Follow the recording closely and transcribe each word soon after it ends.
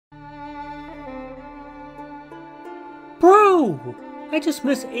Yo! I just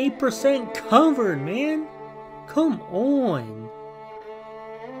missed 8% covered, man! Come on!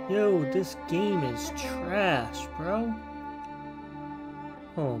 Yo, this game is trash, bro.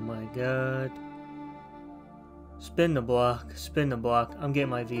 Oh my god. Spin the block, spin the block. I'm getting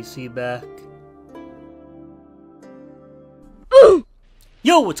my VC back.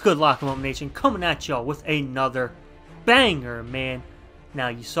 Yo, what's good, LockEmUp Nation? Coming at y'all with another banger, man. Now,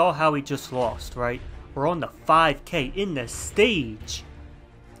 you saw how we just lost, right? We're on the 5K in the stage.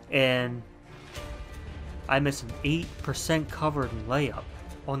 And I missed an 8% covered layup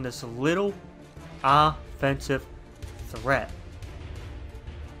on this little offensive threat.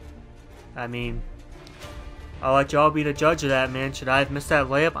 I mean, I'll let y'all be the judge of that, man. Should I have missed that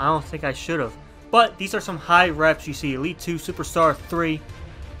layup? I don't think I should have. But these are some high reps. You see Elite 2, Superstar 3,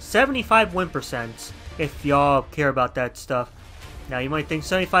 75 win percents, if y'all care about that stuff. Now, you might think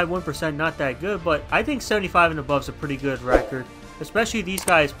 75 win percent not that good, but I think 75 and above is a pretty good record. Especially these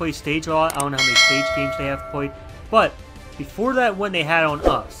guys play stage a lot. I don't know how many stage games they have played. But before that win they had on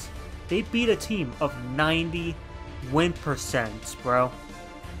us, they beat a team of 90 win percents, bro.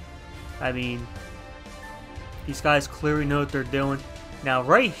 I mean, these guys clearly know what they're doing. Now,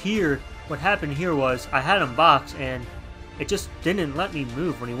 right here, what happened here was I had him box and it just didn't let me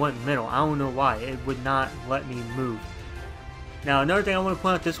move when he went middle. I don't know why. It would not let me move. Now, another thing I want to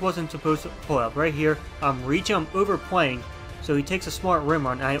point out, this wasn't supposed to pull up. Right here, I'm reaching, I'm overplaying. So he takes a smart rim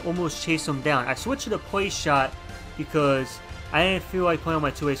run and I almost chase him down. I switched to the play shot because I didn't feel like playing on my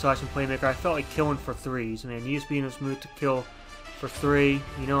two-way slash and playmaker. I felt like killing for threes. Man, he just being in this mood to kill for three.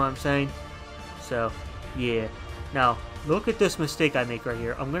 You know what I'm saying? So, yeah. Now, look at this mistake I make right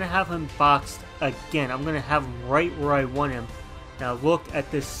here. I'm going to have him boxed again. I'm going to have him right where I want him. Now, look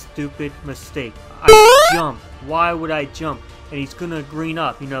at this stupid mistake. I jump. Why would I jump? And he's going to green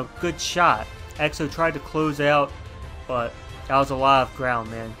up. You know, good shot. EXO tried to close out, but that was a lot of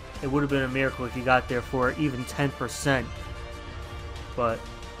ground, man. It would have been a miracle if he got there for even 10%. But,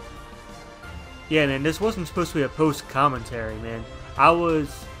 yeah, man, this wasn't supposed to be a post-commentary, man. I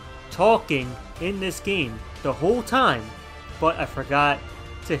was talking in this game the whole time, but I forgot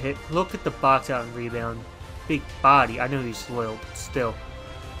to hit. Look at the box out and rebound. Big body. I know he's loyal, but still.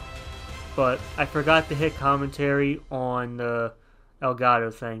 But I forgot to hit commentary on the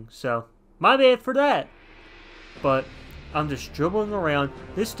Elgato thing, so my bad for that. But I'm just dribbling around.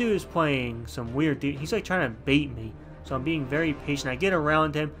 This dude is playing some weird dude. He's like trying to bait me, so I'm being very patient. I get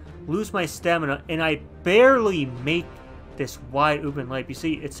around him, lose my stamina, and I barely make this wide open layup. You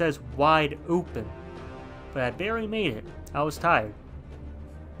see, it says wide open, but I barely made it. I was tired.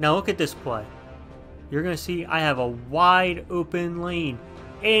 Now look at this play. You're gonna see I have a wide open lane,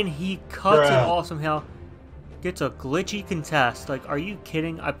 and he cuts it off somehow. Gets a glitchy contest. Like, are you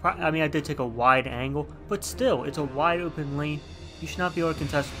kidding? I mean, I did take a wide angle, but still, it's a wide open lane. You should not be able to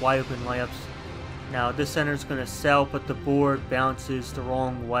contest wide open layups. Now, this center's gonna sell, but the board bounces the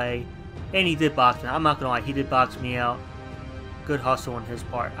wrong way, and he did box me. I'm not gonna lie, he did box me out. Good hustle on his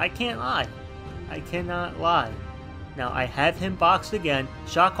part. I can't lie. I cannot lie. Now, I have him boxed again.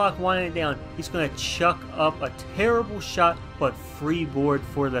 Shot clock winding it down. He's going to chuck up a terrible shot, but free board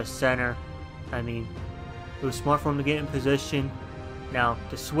for the center. I mean, it was smart for him to get in position. Now,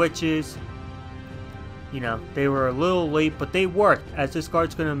 the switches, you know, they were a little late, but they worked. As this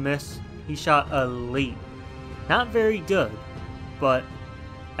guard's going to miss, he shot a late. Not very good, but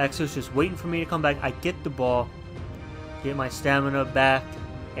EXO's just waiting for me to come back. I get the ball, get my stamina back.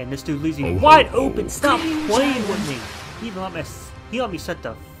 And this dude leaves me wide open. Stop playing with me. He let me set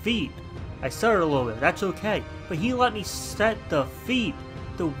the feet. I stuttered a little bit. That's okay. But he let me set the feet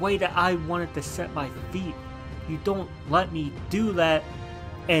the way that I wanted to set my feet. You don't let me do that.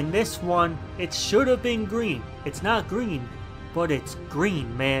 And this one, it should have been green. It's not green, but it's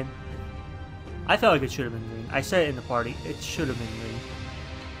green, man. I felt like it should have been green. I said it in the party. It should have been green.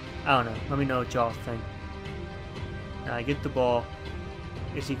 I don't know. Let me know what y'all think. Now I get the ball.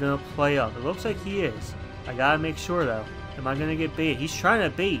 Is he going to play up? It looks like he is. I got to make sure, though. Am I going to get bait? He's trying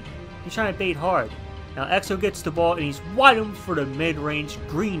to bait. He's trying to bait hard. Now, EXO gets the ball, and he's wide open for the mid-range.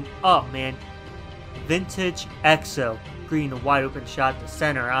 Green up, man. Vintage EXO. Green, a wide open shot to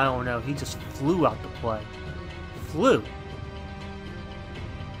center. I don't know. He just flew out the play. Flew.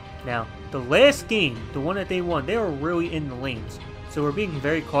 Now, the last game, the one that they won, they were really in the lanes. So we're being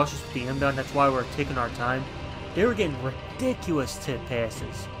very cautious with the inbound. That's why we're taking our time. They were getting ridiculous tip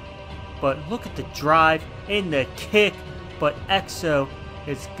passes. But look at the drive and the kick. But EXO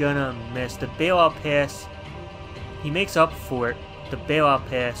is gonna miss. The bailout pass, he makes up for it. The bailout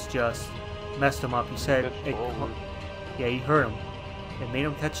pass just messed him up. He said, yeah, he hurt him. It made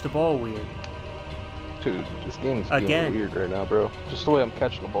him catch the ball weird. Dude, this game is getting weird right now, bro. Just the way I'm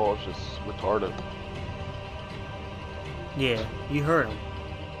catching the ball is just retarded. Yeah, you heard him.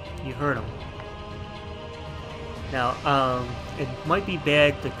 You heard him. Now, it might be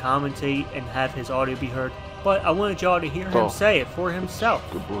bad to commentate and have his audio be heard, but I wanted y'all to hear him say it for himself.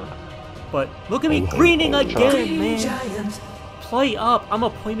 Good boy. But look at me greening again, man. Play up. I'm a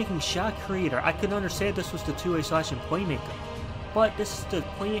playmaking shot creator. I could understand this was the two-way slash and playmaker, but this is the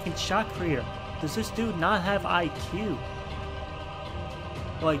playmaking shot creator. Does this dude not have IQ?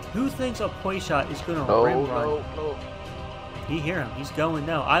 Like, who thinks a play shot is gonna rim run? No. You hear him. He's going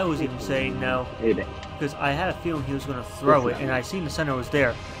no. I was even saying no because I had a feeling he was gonna throw it, and I seen the center was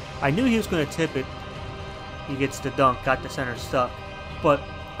there. I knew he was gonna tip it. He gets the dunk, got the center stuck, but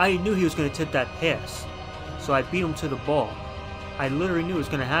I knew he was gonna tip that pass, so I beat him to the ball. I literally knew it was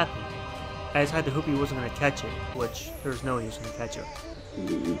gonna happen. I just had to hope he wasn't gonna catch it, which there's no way he was gonna catch it.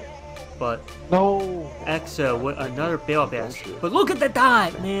 But no, EXO with another bail pass. But look at the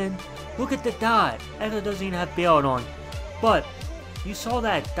dot, man. Look at the dot. EXO doesn't even have bailed on. But you saw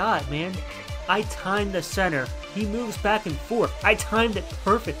that dot, man. I timed the center. He moves back and forth. I timed it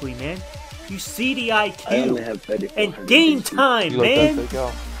perfectly, man. You see the IQ. And game time, man.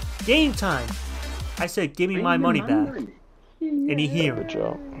 Game time. I said, give me my money back. And he hear it.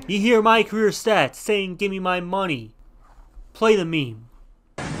 You hear my career stats saying, give me my money. Play the meme.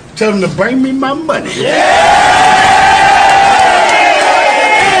 Tell him to bring me my money.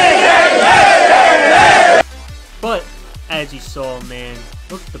 But as you saw, man,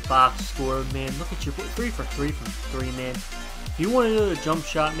 look at the box score, man. Look at your 3 for 3 from 3, man. If you want to know the jump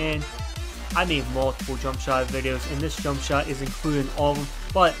shot, man, I made multiple jump shot videos, and this jump shot is included in all of them.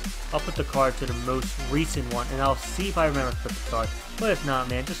 But I'll put the card to the most recent one, and I'll see if I remember to put the card. But if not,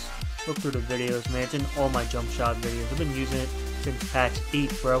 man, just look through the videos, man. It's in all my jump shot videos. I've been using it since patch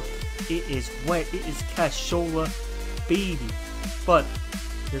 8, bro. It is wet. It is cashola, baby. But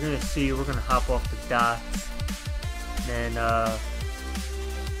you're gonna see, we're gonna hop off the dots. And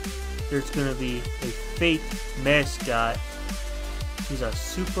there's gonna be a fake mascot. He's a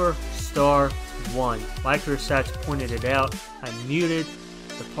superstar 1. My career stats pointed it out. I muted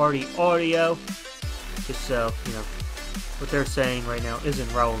the party audio just so you know what they're saying right now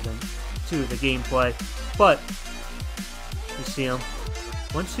isn't relevant to the gameplay. But you see him.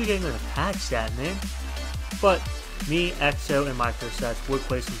 Once you get gonna patch that, man. But me, EXO, and my career stats would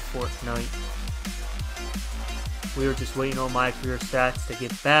play some Fortnite. We were just waiting on my career stats to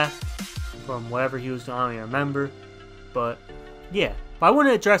get back from whatever he was doing. I don't even remember. But yeah. But I want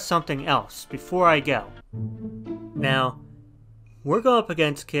to address something else before I go. Now, we're going up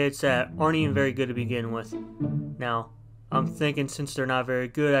against kids that aren't even very good to begin with. Now, I'm thinking since they're not very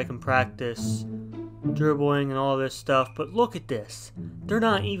good, I can practice dribbling and all this stuff. But look at this. They're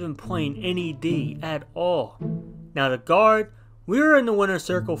not even playing any D at all. Now, the guard, we were in the winner's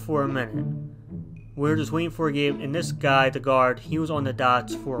circle for a minute. We were just waiting for a game, and this guy, the guard, he was on the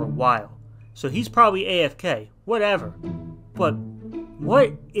dots for a while. So he's probably AFK. Whatever. But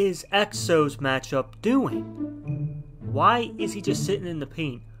what is EXO's matchup doing? Why is he just sitting in the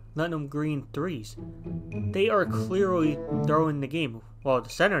paint, letting them green threes? They are clearly throwing the game. Well, the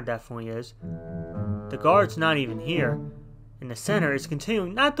center definitely is. The guard's not even here. And the center is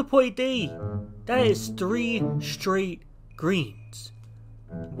continuing not to play D. That is 3 straight greens.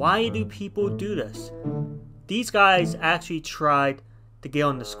 Why do people do this? These guys actually tried to get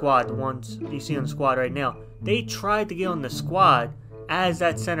on the squad. The ones you see on the squad right now. They tried to get on the squad as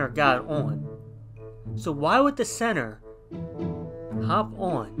that center got on. So why would the center hop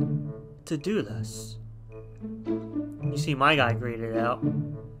on to do this? You see my guy graded out. And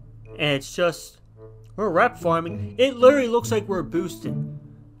it's just, we're rep farming. It literally looks like we're boosting.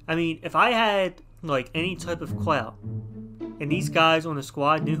 I mean, if I had like any type of clout, and these guys on the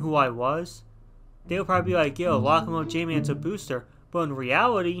squad knew who I was, they would probably be like, yo, LockEmUpJMan's a booster. But in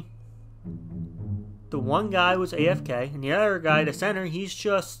reality, the one guy was AFK, and the other guy, the center, he's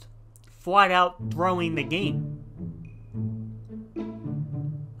just flat out throwing the game.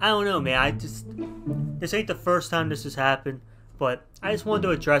 I don't know, man. This ain't the first time this has happened, but I just wanted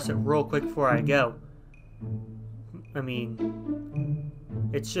to address it real quick before I go. I mean,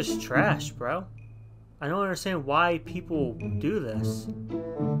 it's just trash, bro. I don't understand why people do this.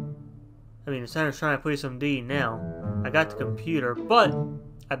 I mean, the center's trying to play some D now. I got the computer, but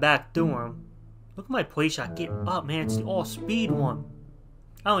I backdoor him. Look at my play shot. Get up, man. It's the all-speed one.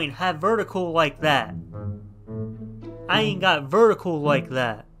 I don't even have vertical like that. I ain't got vertical like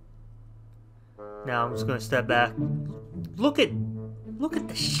that. Now I'm just gonna step back. Look at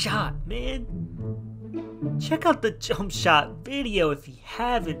the shot, man. Check out the jump shot video if you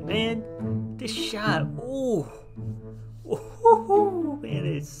haven't, man. This shot, ooh. Ooh, man,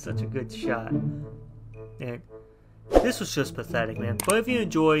 it's such a good shot. Man, this was just pathetic, man. But if you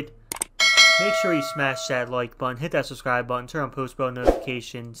enjoyed, make sure you smash that like button, hit that subscribe button, turn on post bell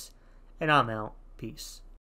notifications, and I'm out. Peace.